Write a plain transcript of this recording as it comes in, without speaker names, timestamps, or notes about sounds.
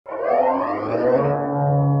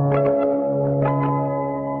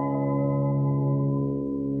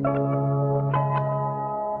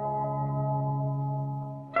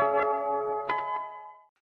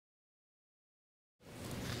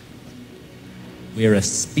We're a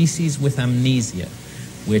species with amnesia.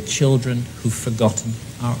 We're children who've forgotten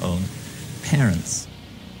our own parents.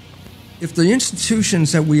 If the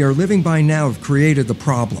institutions that we are living by now have created the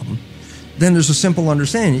problem, then there's a simple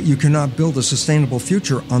understanding. You cannot build a sustainable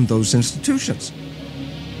future on those institutions.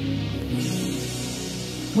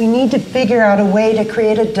 We need to figure out a way to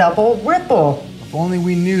create a double ripple. If only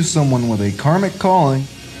we knew someone with a karmic calling.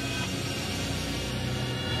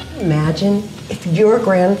 Imagine if your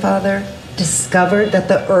grandfather discovered that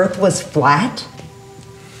the Earth was flat?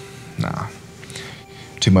 Nah.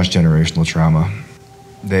 Too much generational trauma.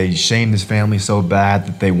 They shamed his family so bad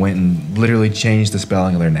that they went and literally changed the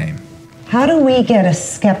spelling of their name. How do we get a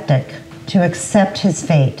skeptic to accept his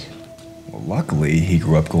fate? Well, luckily, he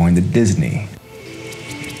grew up going to Disney.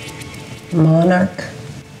 Monarch,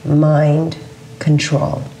 mind,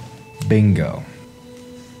 control. Bingo.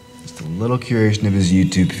 Just a little curation of his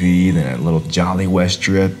YouTube feed and a little Jolly West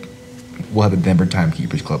drip. We'll have the Denver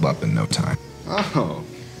Timekeepers Club up in no time. Oh,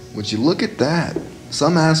 would you look at that?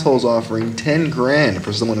 Some asshole's offering 10 grand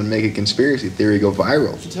for someone to make a conspiracy theory go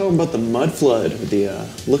viral. You tell them about the mud flood with the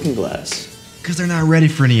looking glass. Because they're not ready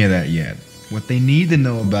for any of that yet. What they need to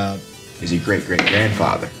know about is your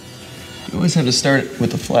great-great-grandfather. You always have to start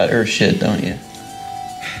with the flat earth shit, don't you?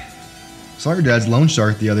 Saw your dad's loan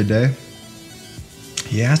shark the other day.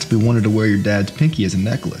 He asked if we wanted to wear your dad's pinky as a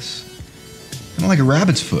necklace. Kind of like a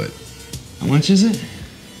rabbit's foot. How much is it?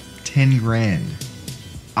 10 grand.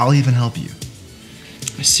 I'll even help you.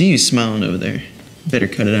 I see you smiling over there. Better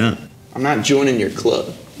cut it out. I'm not joining your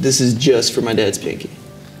club. This is just for my dad's pinky.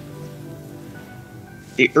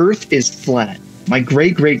 The Earth is flat. My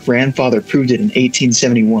great-great-grandfather proved it in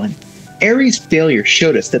 1871. Airey's failure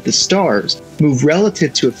showed us that the stars move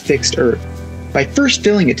relative to a fixed Earth. By first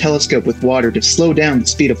filling a telescope with water to slow down the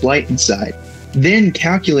speed of light inside, then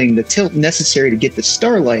calculating the tilt necessary to get the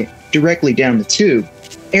starlight directly down the tube,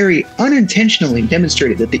 Airey unintentionally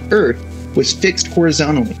demonstrated that the Earth was fixed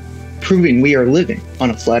horizontally, proving we are living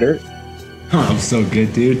on a flat Earth. Oh, I'm so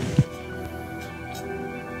good, dude.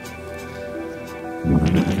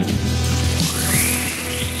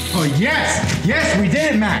 Oh, yes! Yes, we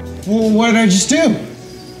did it, Mac! Well, what did I just do?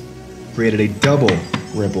 Created a double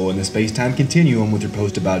ripple in the space-time continuum with your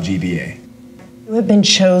post about GBA. You have been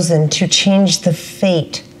chosen to change the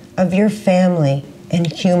fate of your family and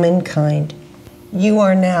humankind. You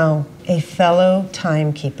are now a fellow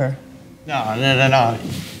timekeeper. No.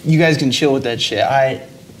 You guys can chill with that shit. I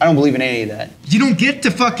don't believe in any of that. You don't get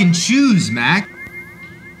to fucking choose, Mac.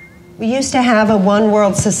 We used to have a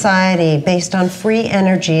one-world society based on free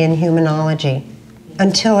energy and humanology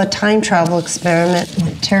until a time travel experiment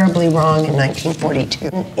went terribly wrong in 1942.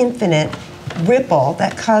 An infinite ripple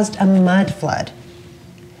that caused a mud flood.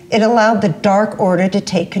 It allowed the Dark Order to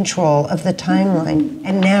take control of the timeline.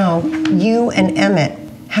 And now you and Emmett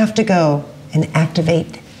have to go and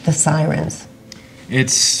activate the sirens.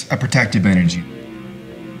 It's a protective energy.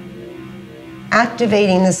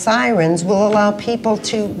 Activating the sirens will allow people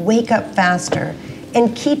to wake up faster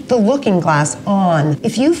and keep the looking glass on.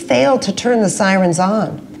 If you fail to turn the sirens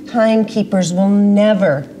on, timekeepers will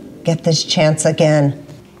never get this chance again.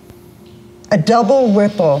 A double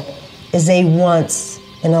ripple is a once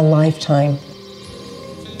in a lifetime.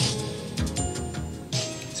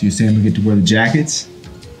 So you're saying we get to wear the jackets?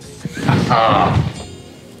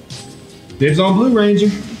 Dibs on Blue Ranger.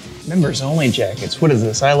 Members only jackets. What is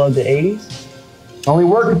this? I love the 80s? Only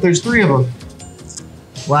work if there's 3 of them.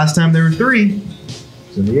 Last time there were 3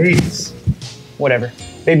 was in the 80s. Whatever.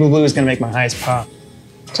 Baby blue is gonna make my eyes pop.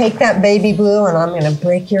 Take that baby blue and I'm gonna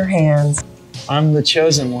break your hands. I'm the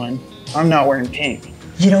chosen one. I'm not wearing pink.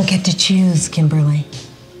 You don't get to choose, Kimberly.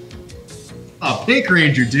 Oh, Pink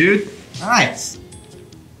Ranger, dude. Nice.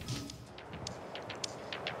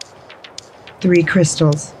 3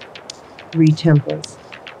 crystals, 3 temples.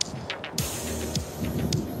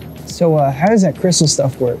 So, how does that crystal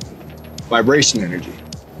stuff work? Vibration energy.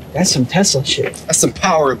 That's some Tesla shit. That's some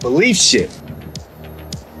power of belief shit.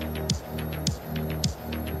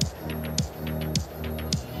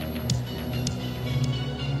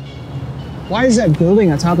 Why is that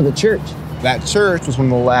building on top of the church? That church was one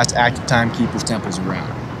of the last active timekeepers temples around.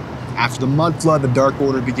 After the mud flood, the Dark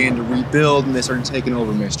Order began to rebuild and they started taking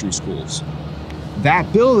over mystery schools.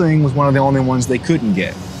 That building was one of the only ones they couldn't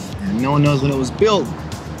get. And no one knows when it was built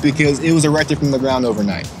because it was erected from the ground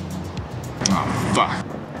overnight. Oh, fuck.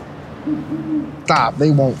 Stop, they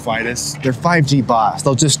won't fight us. They're 5G bots.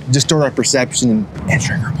 They'll just distort our perception and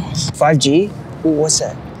trigger balls. 5G? What's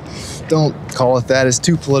that? Don't call it that. It's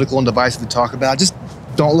too political and divisive to talk about. Just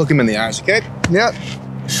don't look them in the eyes, okay? Yep.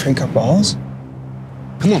 Shrink our balls?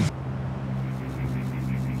 Come on.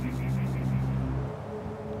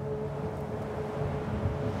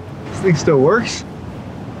 thing still works?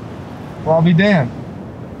 Well, I'll be damned.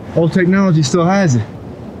 Old technology still has it.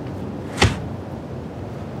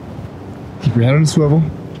 Keep your head on a swivel.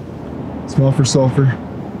 Smell for sulfur.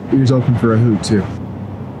 Ears open for a hoot, too.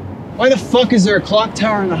 Why the fuck is there a clock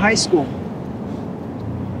tower in the high school?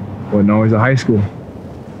 Wasn't always a high school.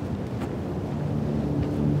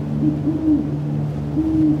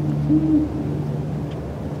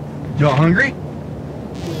 You all hungry?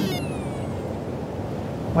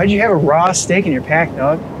 Why'd you have a raw steak in your pack,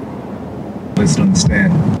 dog? Let's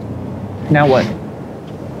understand. Now what?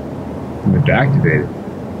 We have to activate it.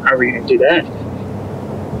 How are we gonna do that?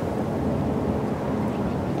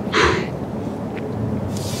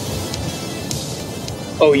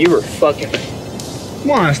 Oh, you were fucking.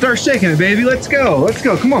 Come on, start shaking it, baby. Let's go. Let's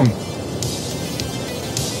go. Come on.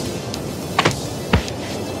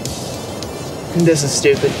 This is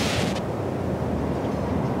stupid.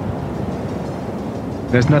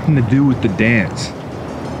 It has nothing to do with the dance.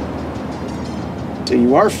 So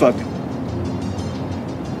you are fucking.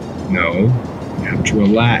 No, you have to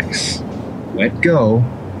relax. Let go.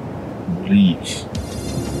 And leave.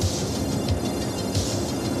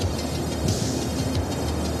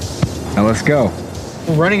 Now let's go.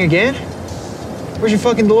 We're running again? Where's your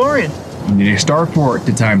fucking DeLorean? You need a starport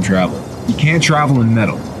to time travel. You can't travel in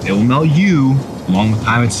metal. It will melt you along with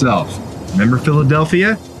time itself. Remember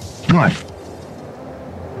Philadelphia? Come on.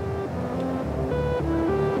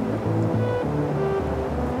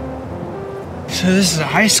 So this is a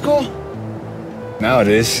high school? Now it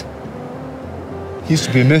is. Used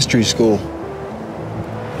to be a mystery school.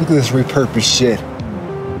 Look at this repurposed shit.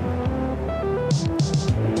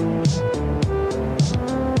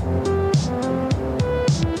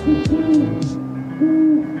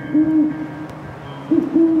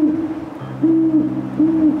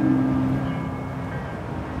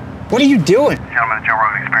 What are you doing? Gentlemen, Joe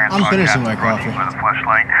Rogan Experience. I'm finishing my coffee. With a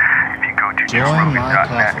flashlight. If you go to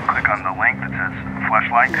joerogan.net and click on the link that says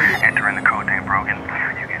flashlight, enter in the code name Rogan.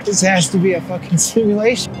 You get. This has to be a fucking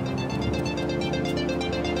simulation.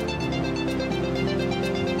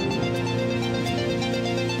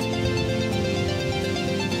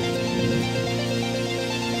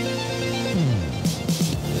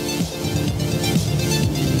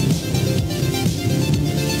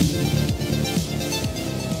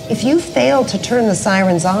 If you fail to turn the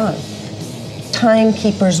sirens on,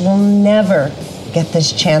 timekeepers will never get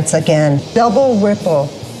this chance again. Double Ripple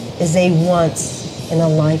is a once in a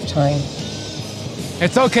lifetime.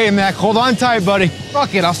 It's okay, Mac. Hold on tight, buddy.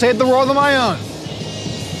 Fuck it. I'll save the world on my own.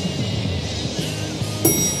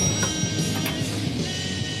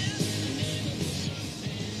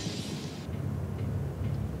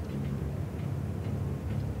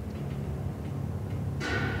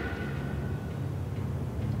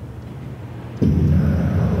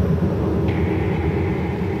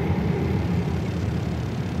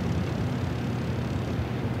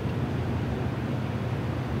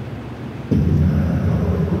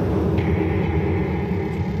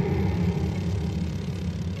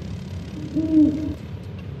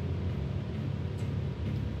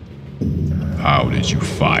 How did you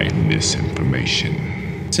find this information?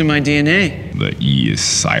 It's in my DNA. The E is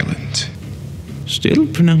silent. Still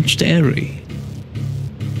pronounced Airey.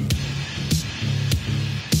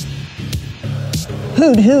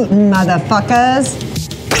 Hoot hootin', motherfuckers.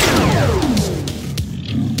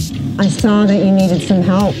 I saw that you needed some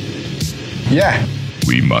help. Yeah.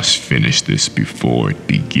 We must finish this before it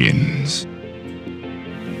begins.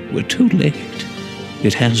 We're too late.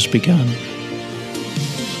 It has begun.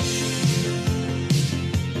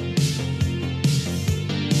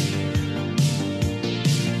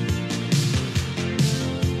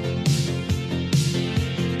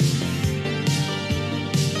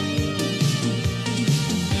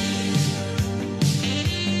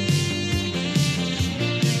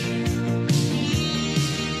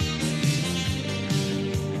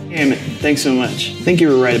 Emmett, thanks so much. I think you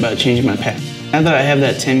were right about changing my path. Now that I have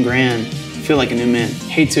that 10 grand, I feel like a new man.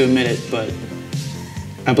 Hate to admit it, but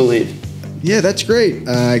I believe. Yeah, that's great.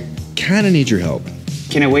 I kind of need your help.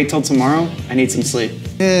 Can I wait till tomorrow? I need some sleep.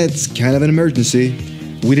 It's kind of an emergency.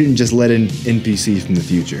 We didn't just let in NPCs from the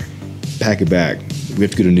future. Pack a bag. We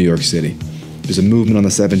have to go to New York City. There's a movement on the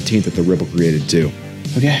 17th that the Ripple created too.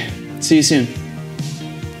 Okay, see you soon.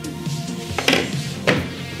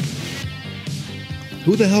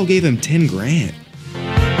 Who the hell gave him 10 grand?